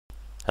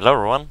Hello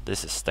everyone,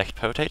 this is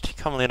Stektpotet,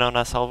 commonly known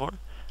as Halvor,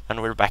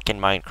 and we're back in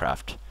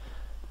Minecraft.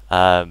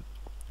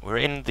 We're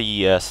in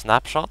the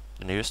snapshot,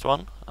 the newest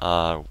one,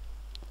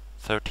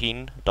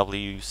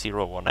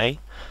 13W01A,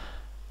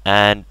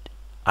 and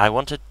I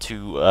wanted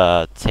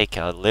to take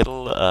a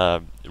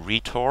little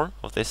retour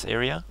of this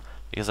area,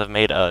 because I've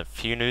made a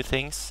few new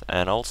things,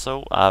 and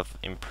also I've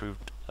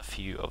improved a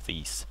few of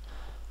these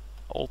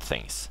old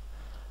things.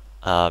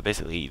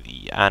 Basically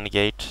the AND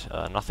gate,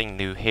 nothing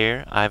new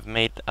here. I've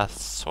made a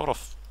sort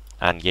of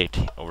AND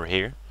gate over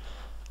here.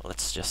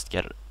 Let's just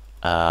get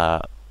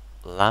a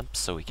lamp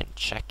so we can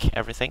check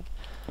everything.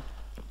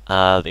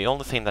 The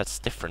only thing that's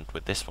different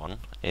with this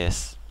one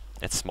is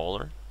it's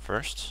smaller,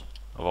 first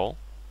of all.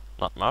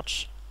 Not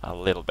much, a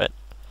little bit.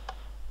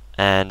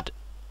 And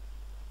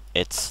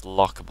it's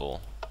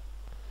lockable.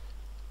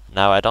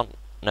 Now I don't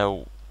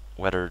know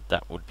whether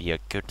that would be a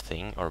good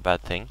thing or a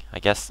bad thing. I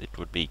guess it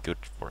would be good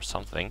for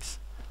some things,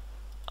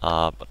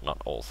 but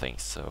not all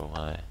things,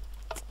 so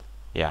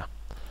yeah.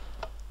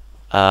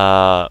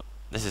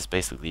 This is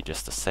basically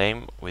just the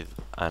same with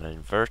an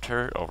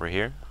inverter over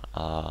here.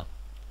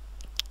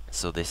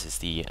 So this is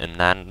the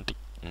NAND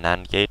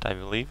gate, I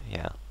believe,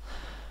 yeah.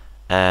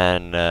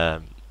 And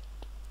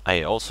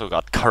I also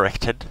got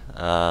corrected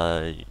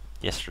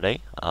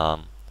yesterday.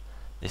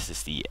 This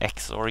is the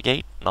XNOR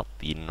gate, not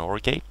the NOR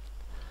gate.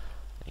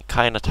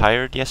 Kinda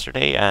tired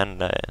yesterday,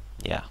 and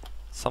yeah,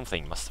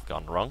 something must have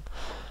gone wrong.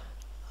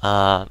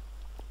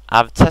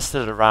 I've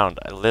tested around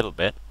a little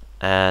bit,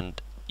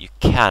 and you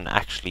can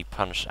actually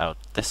punch out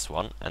this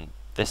one, and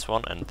this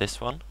one, and this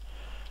one,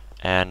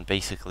 and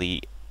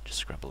basically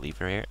just grab a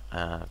lever here,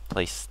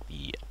 place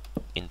the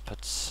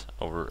inputs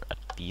over at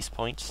these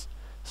points.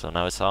 So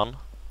now it's on,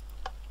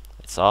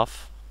 it's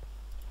off,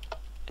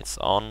 it's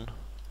on,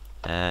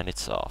 and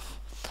it's off.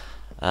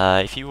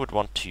 If you would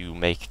want to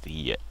make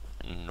the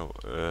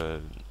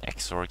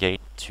XNOR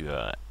gate to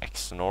a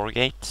XNOR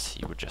gate,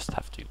 you would just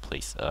have to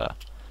place a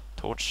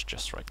torch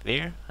just right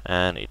there,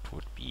 and it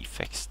would be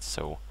fixed.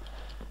 So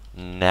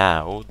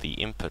now the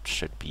input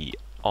should be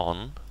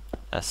on.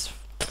 That's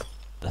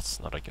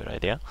not a good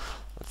idea.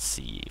 Let's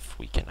see if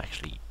we can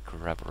actually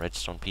grab a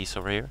redstone piece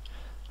over here.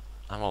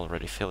 I'm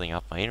already filling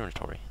up my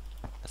inventory.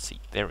 Let's see,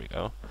 there we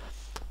go.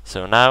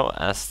 So now,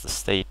 as the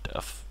state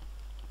of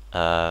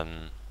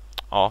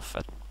off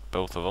at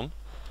both of them,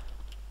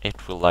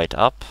 it will light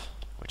up,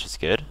 which is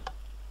good.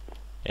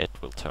 It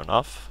will turn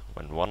off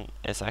when one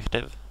is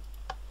active.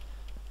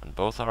 When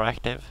both are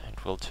active,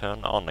 it will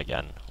turn on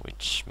again,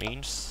 which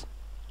means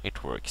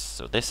it works.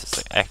 So this is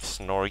the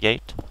XNOR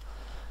gate.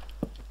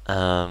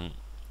 And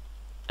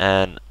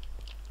as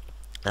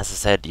I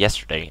said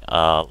yesterday,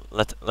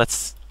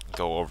 let's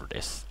go over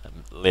this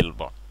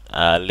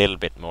a little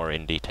bit more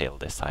in detail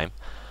this time.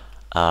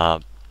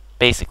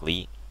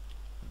 Basically,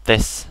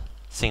 this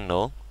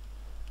signal,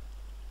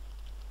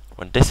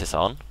 when this is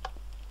on,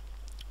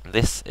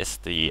 this is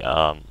the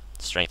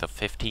strength of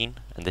 15,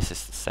 and this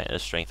is the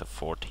strength of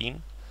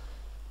 14,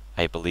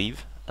 I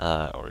believe.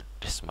 Or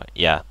this might,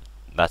 yeah,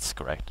 that's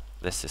correct.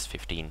 This is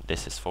 15,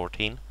 this is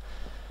 14.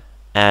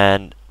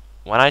 And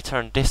when I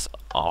turn this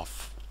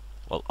off,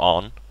 well,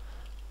 on,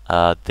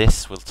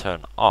 this will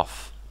turn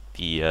off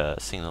the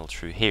signal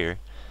through here,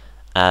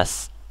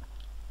 as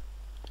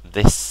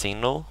this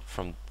signal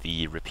from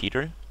the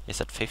repeater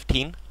is at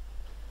 15,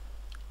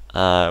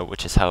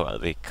 which is how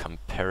the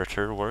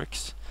comparator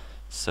works.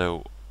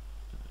 So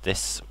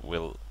this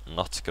will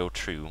not go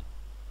through.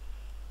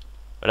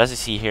 But as you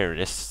see here, it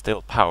is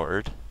still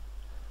powered,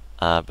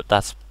 but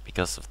that's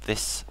because of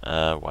this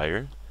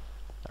wire.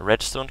 A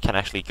redstone can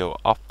actually go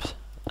up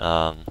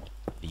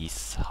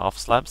these half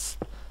slabs,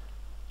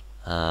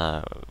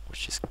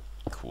 which is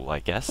cool, I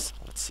guess.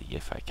 Let's see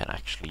if I can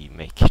actually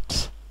make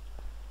it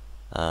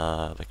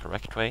the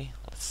correct way.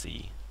 Let's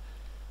see.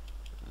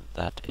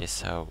 That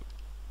is how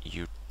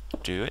you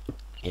do it.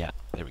 Yeah,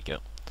 there we go.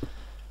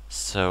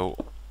 So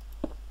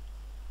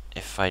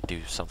if I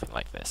do something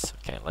like this,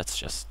 okay, let's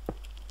just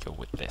go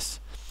with this,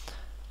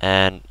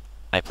 and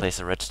I place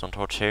a redstone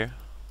torch here,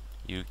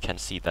 you can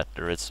see that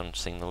the redstone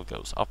signal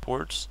goes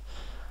upwards.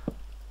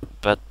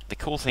 But the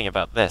cool thing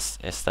about this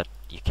is that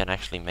you can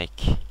actually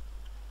make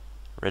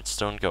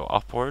redstone go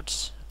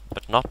upwards,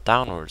 but not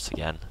downwards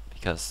again,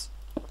 because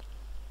it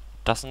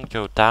doesn't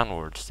go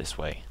downwards this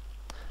way.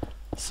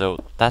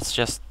 So that's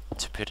just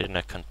to put in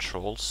a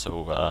control,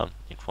 so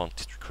it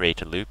won't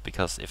create a loop,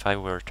 because if I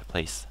were to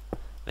place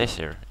this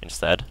here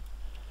instead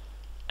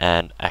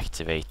and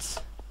activate,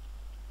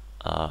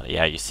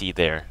 yeah, you see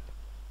there,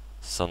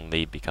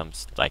 suddenly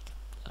becomes like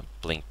a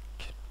blink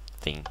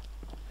thing.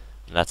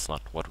 And that's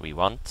not what we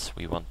want.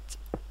 We want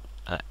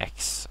an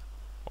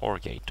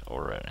XOR gate,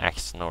 or an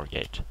XNOR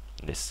gate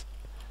in this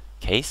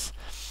case.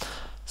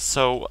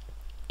 So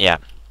yeah,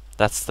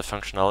 that's the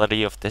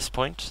functionality of this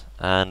point.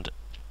 And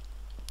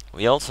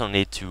we also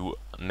need to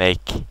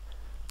make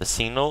the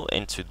signal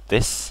into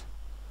this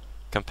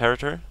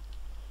comparator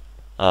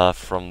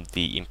from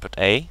the input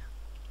A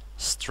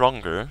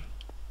stronger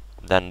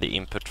than the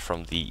input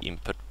from the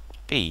input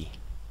B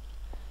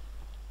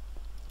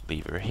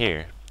lever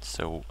here.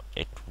 So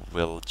it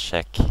will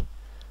check,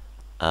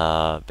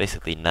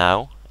 basically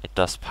now it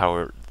does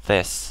power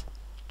this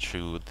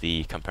through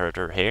the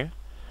comparator here,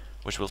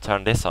 which will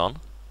turn this on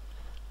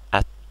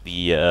at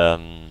the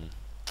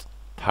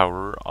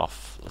power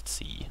of, let's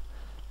see,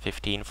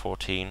 15,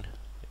 14,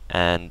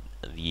 and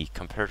the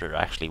comparator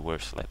actually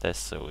works like this,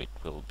 so it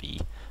will be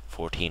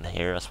 14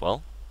 here as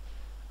well.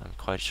 I'm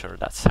quite sure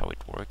that's how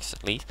it works,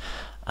 at least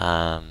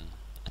at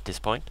this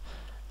point.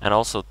 And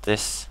also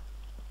this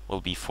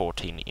will be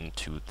 14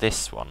 into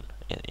this one,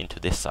 into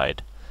this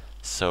side,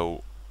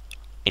 so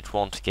it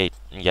won't get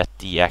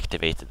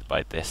deactivated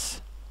by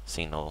this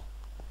signal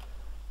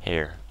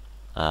here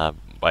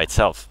by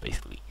itself,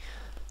 basically.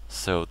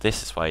 So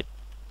this is why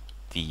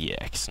the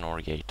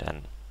XNOR-Gate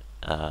and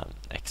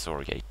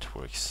XOR-Gate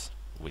works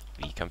with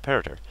the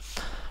comparator.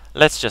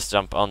 Let's just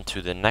jump on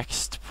to the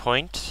next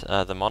point,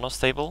 the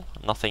monostable.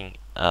 Nothing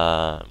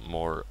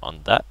more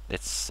on that.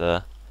 It's,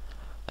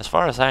 as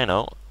far as I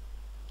know,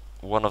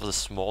 one of the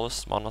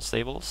smallest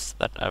monostables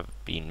that have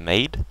been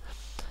made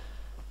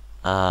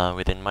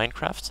within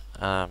Minecraft.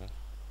 And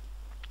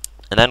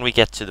then we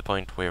get to the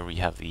point where we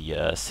have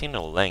the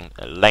signal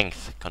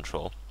length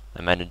control.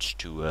 I managed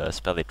to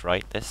spell it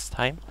right this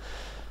time.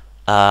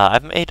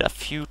 I've made a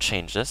few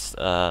changes,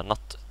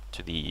 not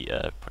to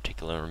the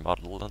particular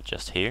model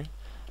just here,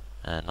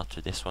 not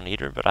to this one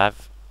either, but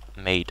I've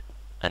made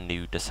a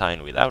new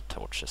design without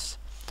torches.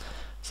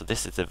 So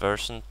this is the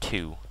version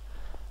 2.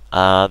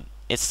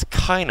 It's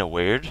kind of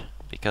weird,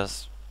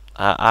 because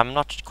I'm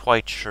not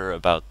quite sure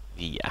about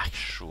the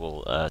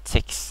actual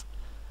ticks.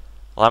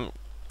 Well, I'm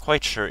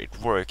quite sure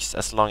it works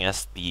as long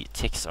as the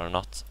ticks are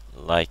not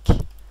like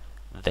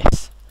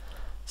this.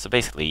 So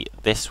basically,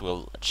 this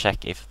will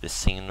check if the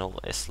signal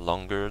is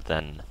longer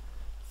than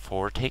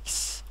 4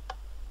 ticks,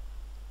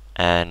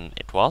 and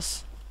it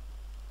was,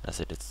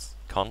 as it is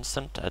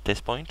constant at this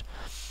point,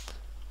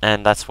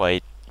 and that's why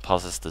it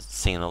passes the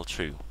signal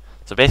through.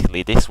 So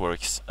basically, this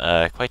works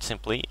quite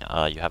simply.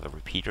 You have a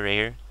repeater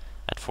here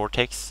at 4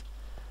 ticks,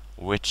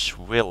 which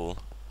will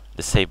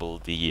disable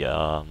the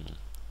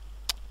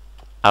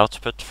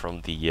output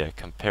from the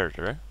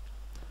comparator,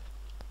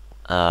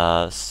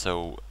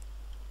 so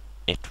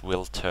it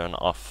will turn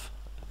off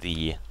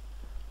the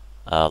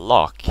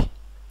lock.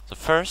 So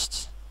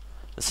first,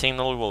 the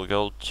signal will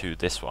go to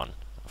this one.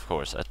 Of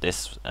course, at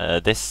this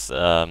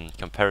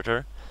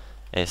comparator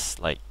is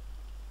like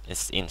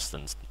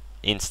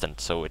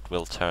instant, so it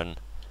will turn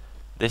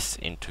this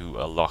into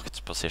a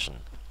locked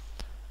position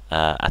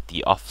at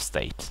the off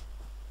state,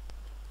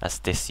 as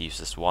this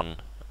uses 1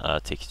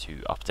 tick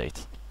to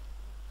update,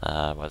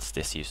 whilst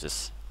this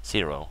uses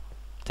 0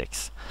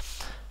 ticks.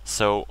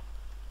 So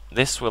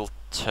this will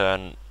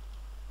turn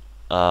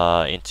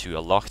into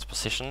a locked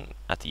position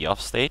at the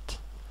off state,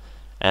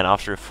 and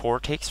after 4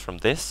 ticks from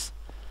this,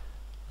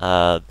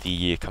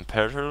 the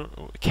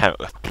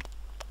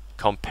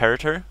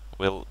comparator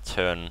will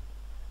turn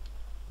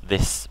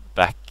this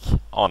back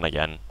on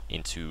again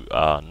into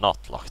a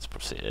not locked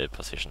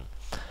position.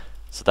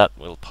 So that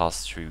will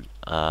pass through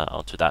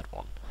onto that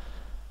one.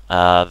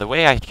 The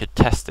way I could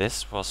test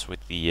this was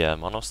with the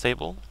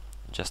monostable.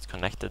 Just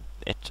connected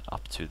it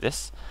up to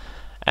this,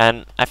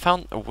 and I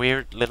found a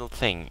weird little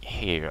thing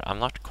here. I'm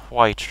not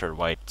quite sure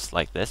why it's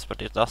like this,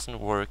 but it doesn't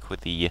work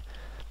with the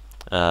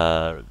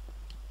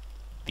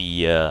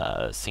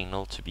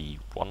signal to be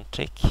 1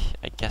 tick.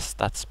 I guess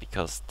that's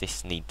because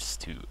this needs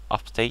to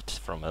update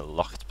from a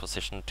locked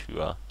position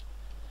to a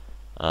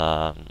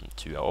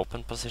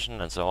open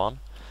position and so on.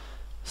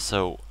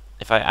 So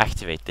if I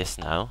activate this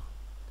now,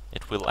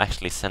 it will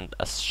actually send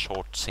a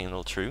short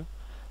signal through.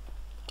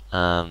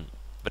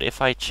 But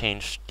if I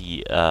change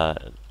the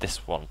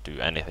this won't do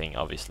anything,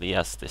 obviously,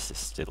 as this is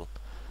still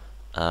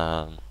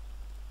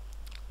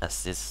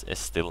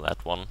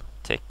at 1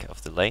 tick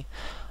of delay.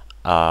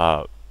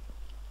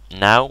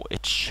 Now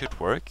it should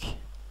work,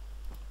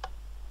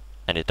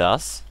 and it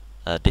does.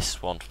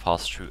 This won't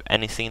pass through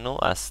any signal,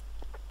 as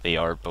they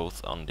are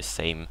both on the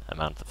same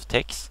amount of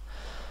ticks.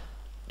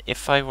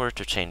 If I were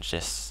to change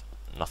this,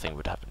 nothing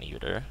would happen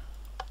either.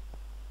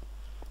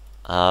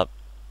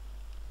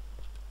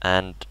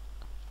 And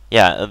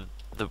yeah,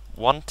 the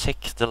 1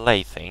 tick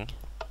delay thing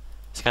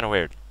is kind of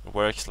weird. It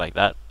works like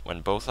that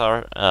when both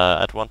are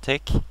at 1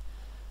 tick,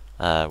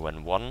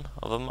 when one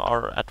of them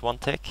are at 1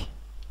 tick,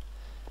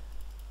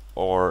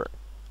 or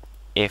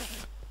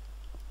if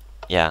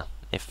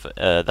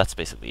that's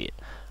basically it.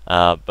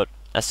 But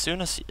as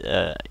soon as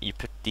you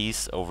put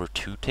these over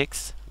 2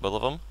 ticks, both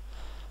of them,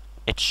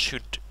 it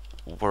should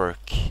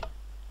work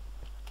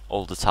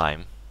all the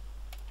time,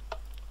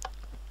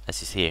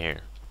 as you see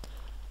here.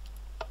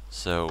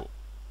 So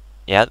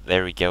yeah,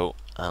 there we go.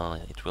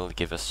 It will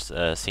give us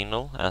a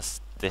signal,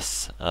 as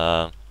this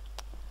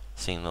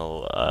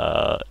signal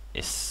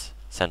is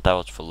sent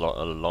out for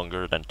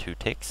longer than 2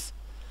 ticks.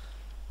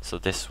 So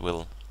this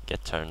will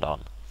get turned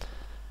on.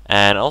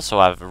 And also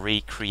I've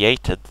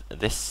recreated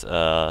this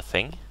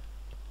thing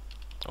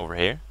over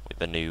here with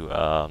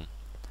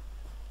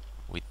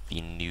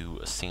the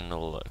new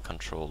signal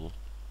control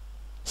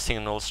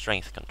signal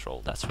strength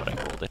control, that's what I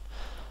called it.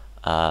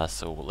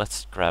 So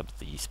let's grab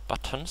these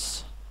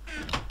buttons.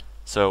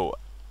 So,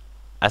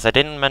 as I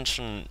didn't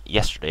mention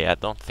yesterday, I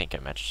don't think I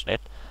mentioned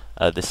it,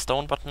 the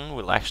stone button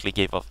will actually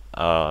give off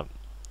a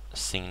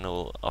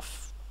signal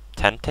of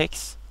 10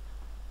 ticks,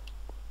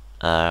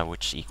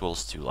 which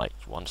equals to like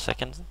 1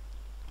 second.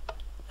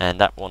 And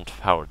that won't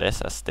power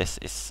this, as this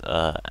is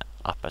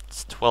up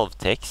at 12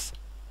 ticks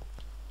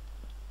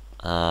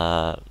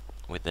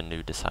with the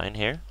new design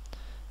here.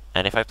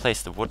 And if I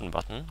place the wooden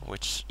button,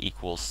 which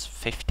equals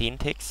 15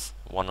 ticks,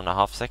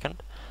 1.5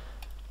 second,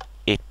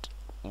 it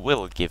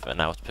will give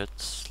an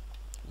output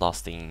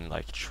lasting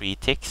like 3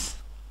 ticks.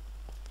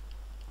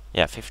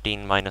 Yeah,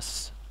 15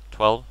 minus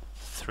 12,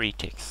 3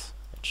 ticks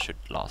it should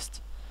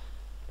last.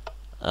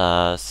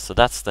 So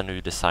that's the new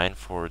design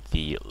for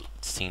the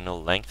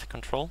signal length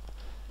control.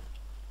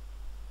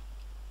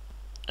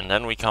 And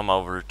then we come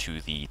over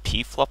to the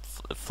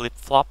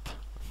flip-flop.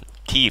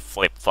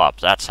 T-flip-flop,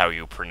 that's how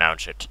you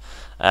pronounce it.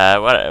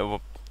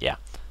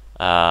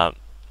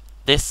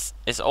 This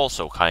is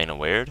also kind of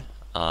weird.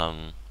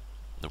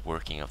 The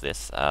working of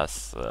this,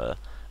 as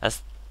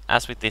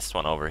with this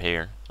one over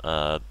here,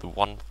 the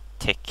 1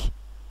 tick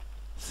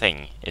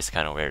thing is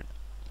kind of weird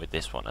with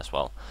this one as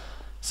well.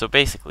 So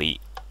basically,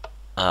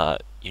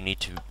 you need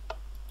to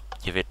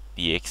give it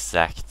the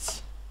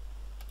exact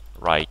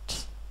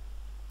right.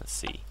 Let's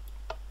see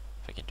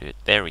if I can do it.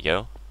 There we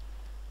go.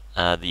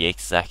 The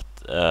exact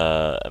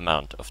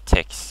amount of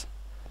ticks.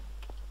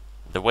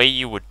 The way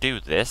you would do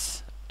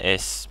this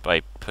is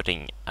by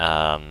putting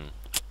one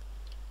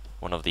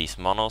of these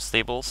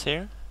monostables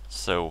here.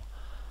 So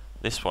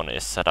this one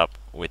is set up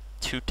with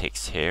 2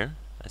 ticks here,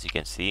 as you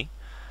can see,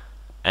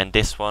 and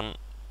this one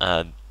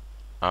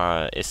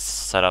is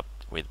set up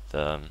with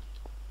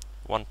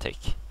 1 tick.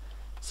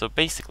 So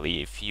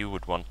basically, if you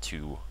would want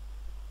to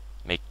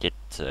make it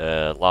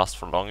last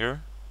for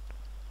longer,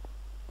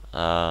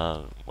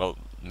 I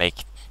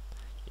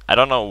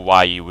don't know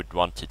why you would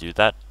want to do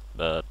that,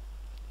 but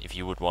if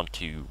you would want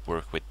to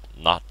work with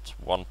not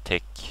 1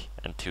 tick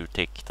and 2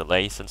 tick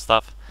delays and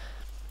stuff,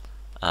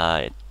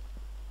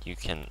 you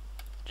can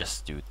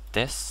just do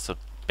this. So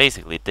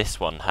basically this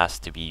one has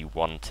to be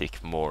 1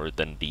 tick more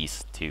than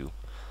these 2.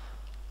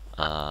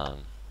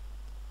 And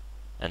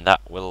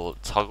that will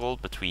toggle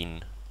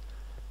between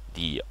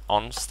the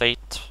on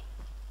state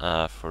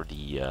for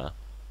the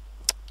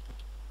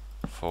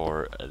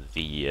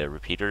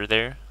repeater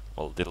there,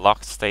 well, the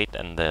locked state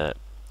and the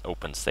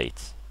open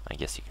state, I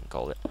guess you can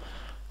call it.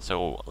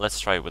 So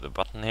let's try with a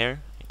button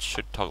here. It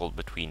should toggle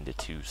between the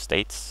 2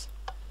 states,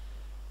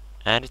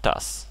 and it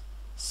does.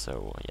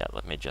 So yeah,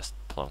 let me just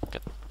plonk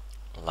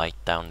a light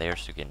down there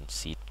so you can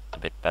see it a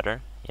bit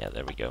better. Yeah,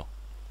 there we go.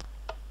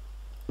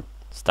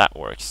 So that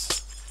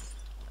works.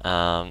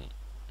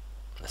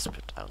 Let's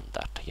put down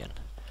that again.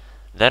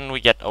 Then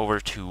we get over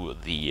to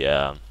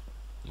the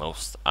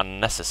most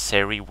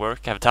unnecessary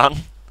work I've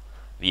done,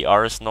 the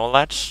RS NOR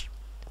Latch.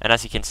 And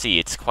as you can see,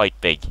 it's quite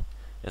big.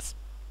 It's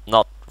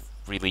not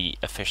really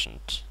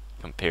efficient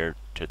compared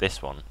to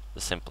this one,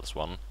 the simplest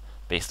one,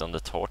 based on the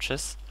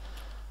torches.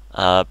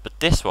 But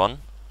this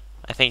one,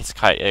 I think it's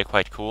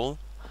quite cool,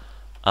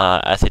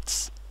 as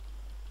it's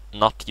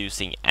not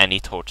using any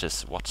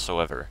torches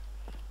whatsoever.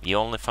 The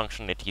only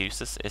function it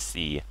uses is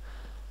the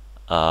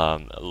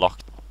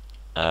locked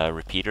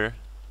repeater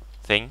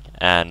thing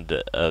and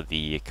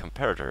the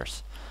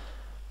comparators.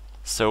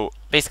 So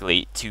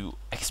basically, to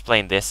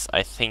explain this,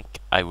 I think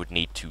I would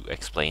need to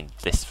explain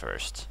this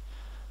first.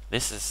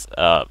 This is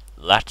a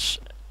latch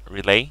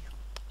relay.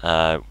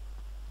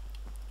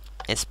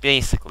 It's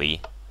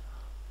basically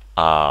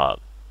kind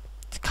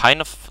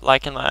of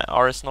like an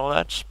RS NOR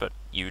Latch, but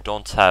you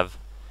don't have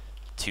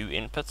 2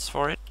 inputs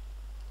for it.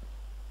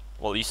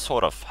 Well, you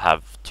sort of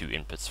have 2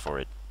 inputs for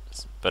it,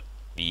 but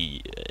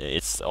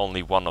it's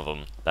only one of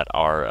them that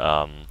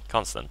are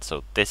constant.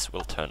 So this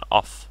will turn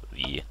off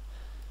the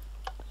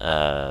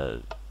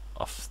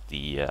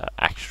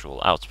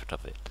actual output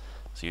of it.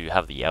 So you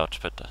have the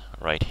output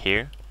right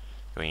here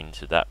going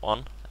into that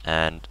one,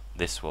 and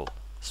this will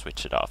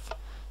switch it off.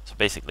 So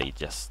basically,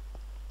 just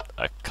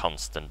a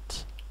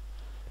constant.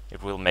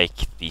 It will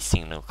make the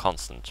signal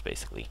constant,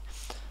 basically.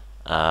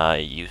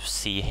 You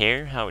see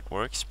here how it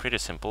works. Pretty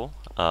simple.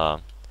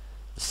 The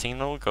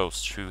signal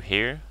goes through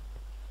here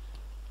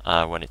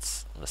when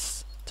it's...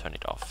 Let's turn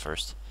it off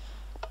first.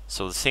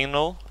 So the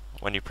signal,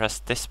 when you press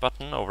this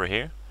button over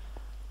here,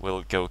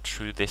 will go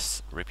through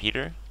this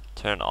repeater,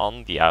 turn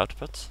on the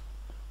output,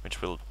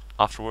 which will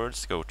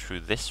afterwards go through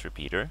this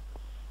repeater,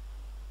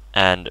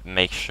 and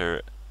make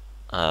sure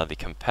the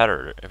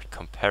comparator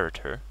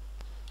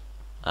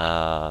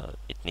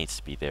it needs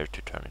to be there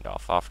to turn it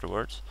off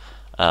afterwards.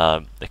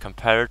 The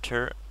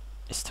comparator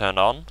is turned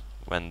on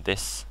when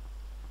this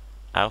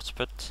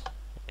output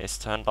is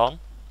turned on.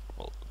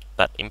 Well,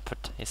 that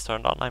input is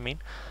turned on, I mean.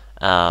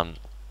 And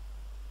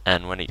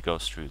when it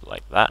goes through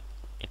like that,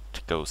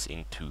 it goes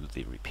into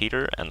the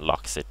repeater and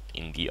locks it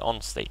in the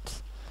on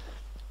state.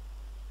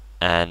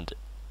 And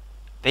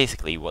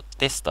basically what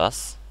this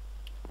does,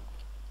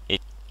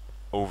 it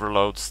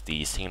overloads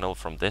the signal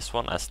from this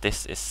one, as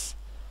this is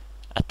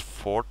at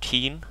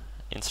 14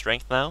 in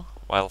strength now,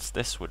 whilst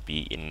this would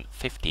be in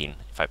 15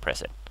 if I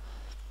press it.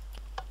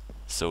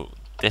 So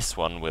this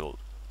one will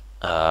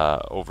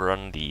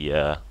overrun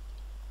the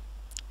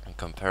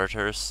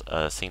comparator's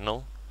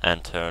signal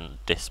and turn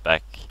this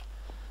back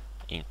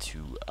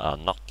into a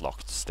not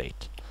locked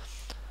state.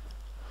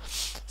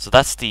 So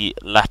that's the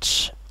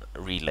latch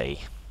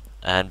relay,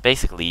 and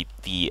basically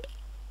the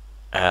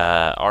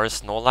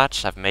RS NOR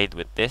Latch I've made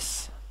with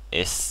this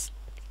is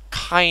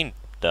kinda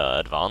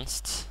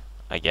advanced,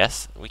 I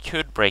guess. We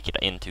could break it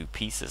into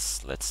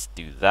pieces. Let's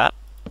do that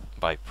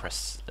by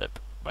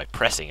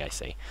pressing, I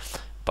say,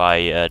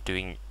 by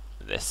doing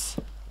this.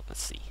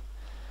 Let's see.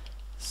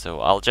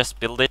 So I'll just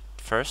build it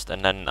first,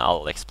 and then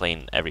I'll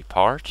explain every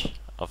part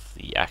of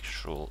the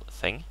actual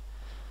thing.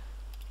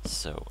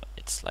 So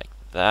it's like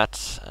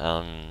that.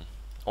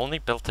 Only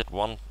built it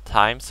one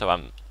time, so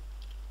I'm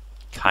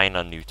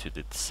kinda new to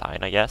the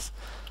design, I guess.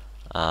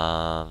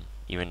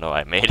 Even though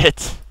I made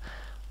it,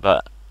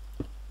 but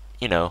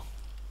you know,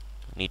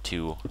 need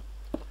to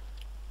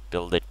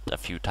build it a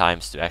few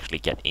times to actually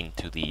get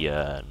into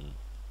the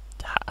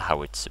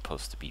how it's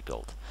supposed to be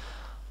built.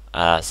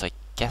 So I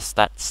guess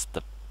that's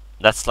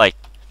like,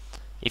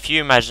 if you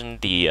imagine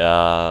the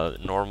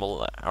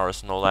normal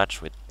RS NOR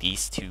Latch with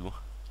these two,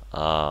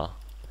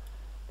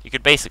 you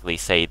could basically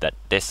say that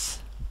this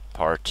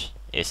part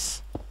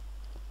is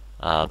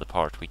the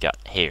part we got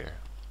here.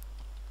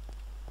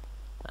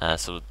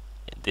 So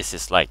this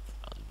is like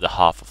the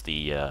half of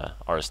the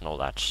RS NOR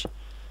Latch.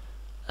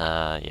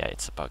 Yeah,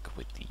 it's a bug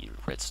with the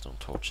redstone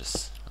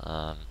torches.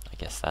 I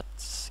guess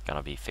that's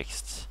gonna be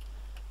fixed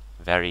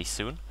very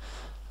soon.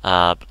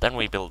 But then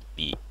we build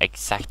the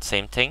exact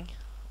same thing.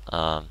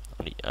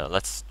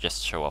 Let's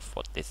just show off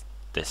what this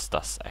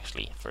does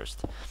actually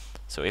first.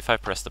 So if I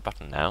press the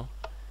button now,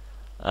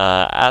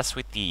 as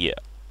with the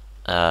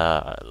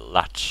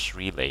latch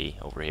relay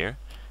over here,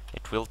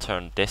 it will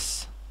turn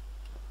this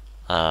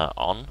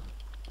on,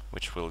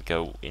 which will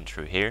go in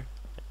through here.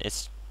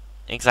 It's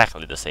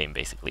exactly the same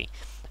basically.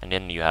 And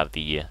then you have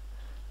the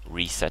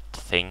reset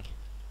thing,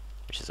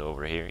 which is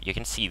over here. You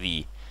can see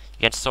you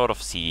can sort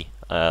of see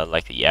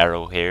like the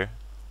arrow here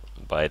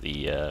by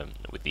the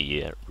with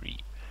the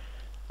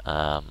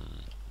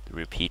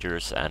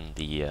repeaters and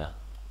the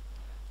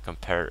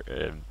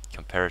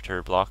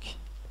comparator block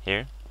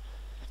here.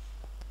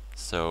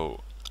 So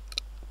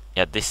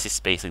yeah, this is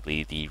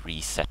basically the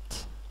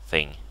reset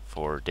thing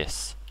for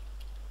this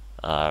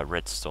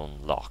redstone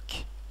lock,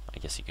 I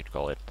guess you could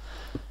call it.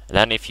 And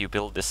then if you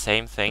build the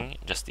same thing,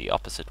 just the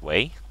opposite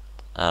way,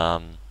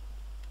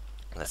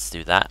 let's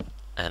do that,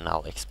 and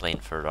I'll explain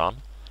further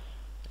on.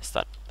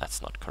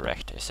 That's not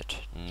correct, is it?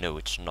 No,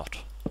 it's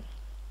not.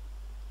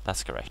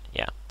 That's correct,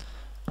 yeah.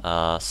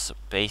 So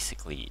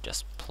basically,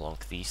 just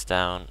plonk these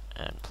down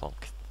and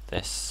plonk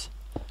this.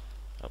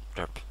 Oh,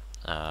 derp.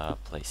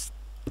 Place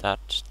that,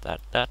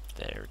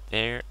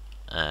 there,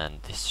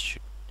 and this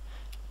should.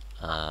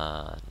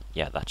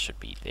 Yeah, that should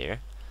be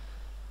there.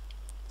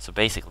 So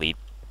basically,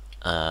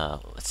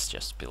 let's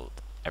just build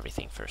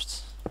everything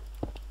first.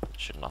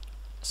 Should not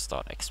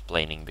start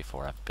explaining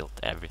before I've built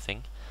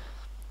everything.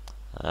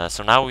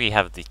 So now we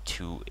have the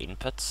two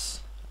inputs,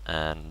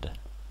 and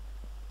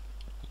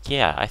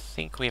yeah, I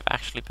think we've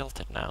actually built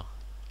it now.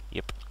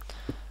 Yep.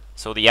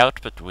 So the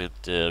output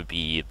would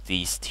be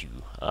these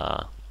two,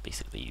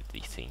 basically the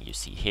thing you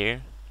see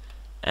here,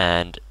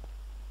 and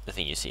the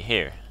thing you see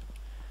here.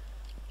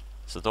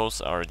 So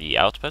those are the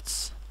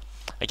outputs.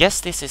 I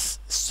guess this is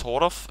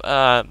sort of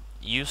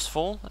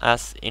useful,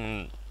 as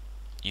in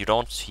you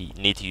don't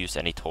need to use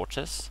any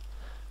torches,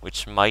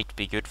 which might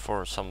be good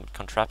for some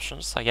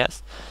contraptions, I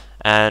guess.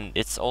 And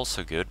it's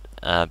also good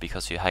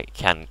because you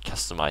can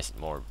customize it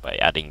more by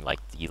adding like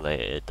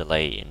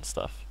delay and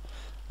stuff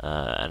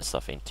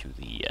into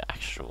the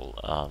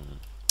actual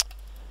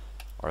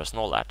RS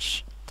NOR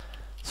Latch.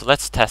 So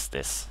let's test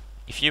this.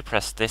 If you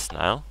press this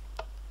now,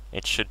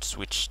 it should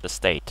switch the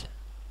state.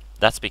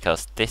 That's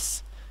because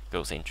this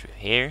goes into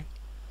here,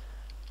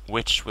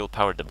 which will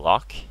power the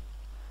block,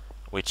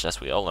 which,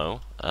 as we all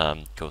know,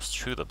 goes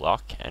through the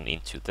block and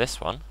into this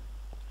one,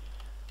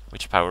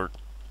 which powered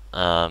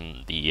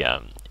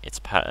it's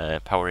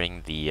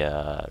powering the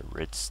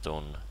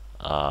redstone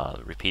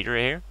repeater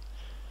here,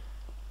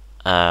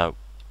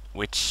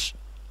 which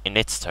in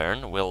its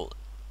turn will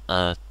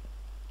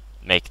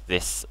make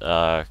this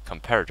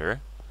comparator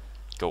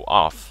go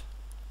off,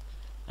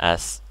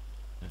 as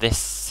this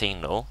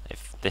signal,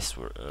 if this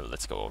were,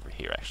 let's go over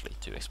here actually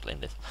to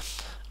explain this.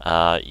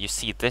 You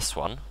see this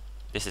one,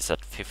 this is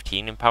at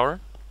 15 in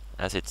power,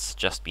 as it's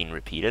just been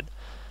repeated,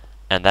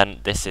 and then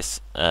this is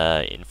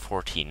in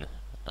 14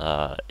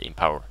 in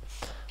power.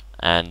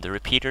 And the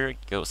repeater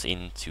goes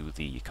into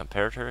the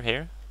comparator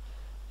here,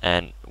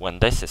 and when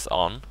this is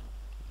on,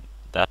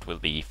 that will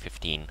be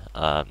 15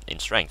 in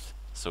strength.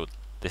 So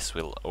this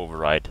will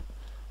override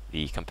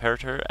the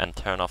comparator and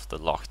turn off the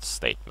locked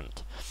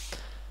statement.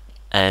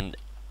 And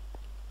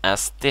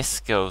as this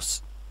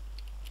goes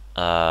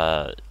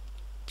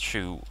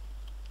through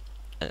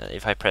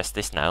if I press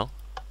this now,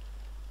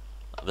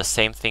 the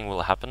same thing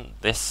will happen.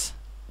 This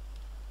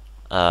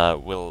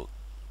will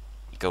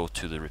go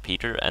to the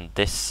repeater, and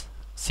this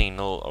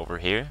signal over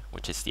here,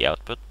 which is the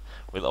output,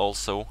 will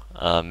also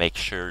make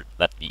sure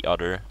that the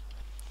other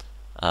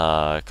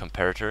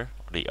comparator,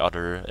 the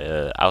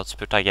other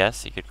output, I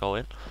guess you could call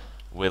it,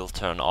 will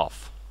turn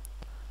off.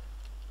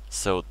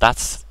 So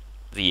that's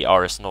the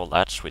RS NOR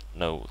latch with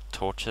no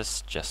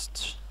torches,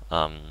 just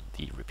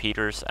the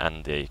repeaters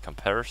and the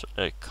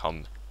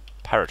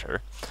comparator.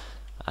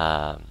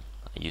 I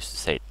used to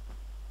say it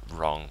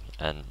wrong,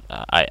 and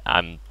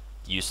I'm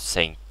used to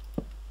saying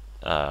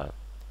the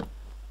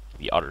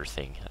other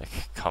thing.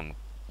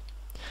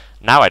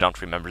 Now I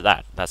don't remember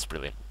that. That's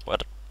brilliant.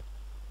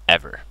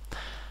 Whatever.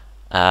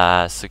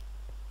 So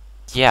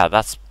yeah,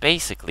 that's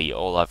basically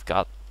all I've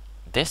got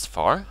this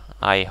far.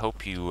 I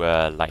hope you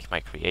like my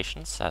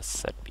creations, as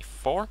said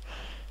before,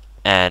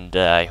 and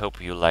I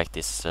hope you like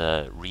this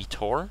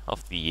retour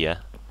of the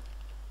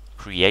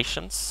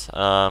creations.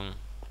 I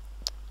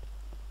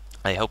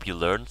hope you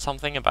learned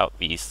something about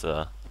these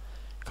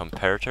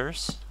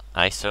comparators.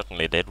 I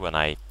certainly did when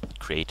I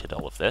created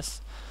all of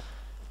this.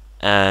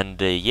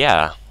 And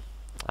yeah,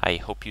 I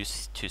hope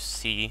to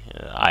see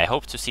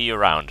you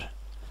around.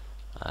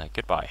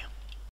 Goodbye.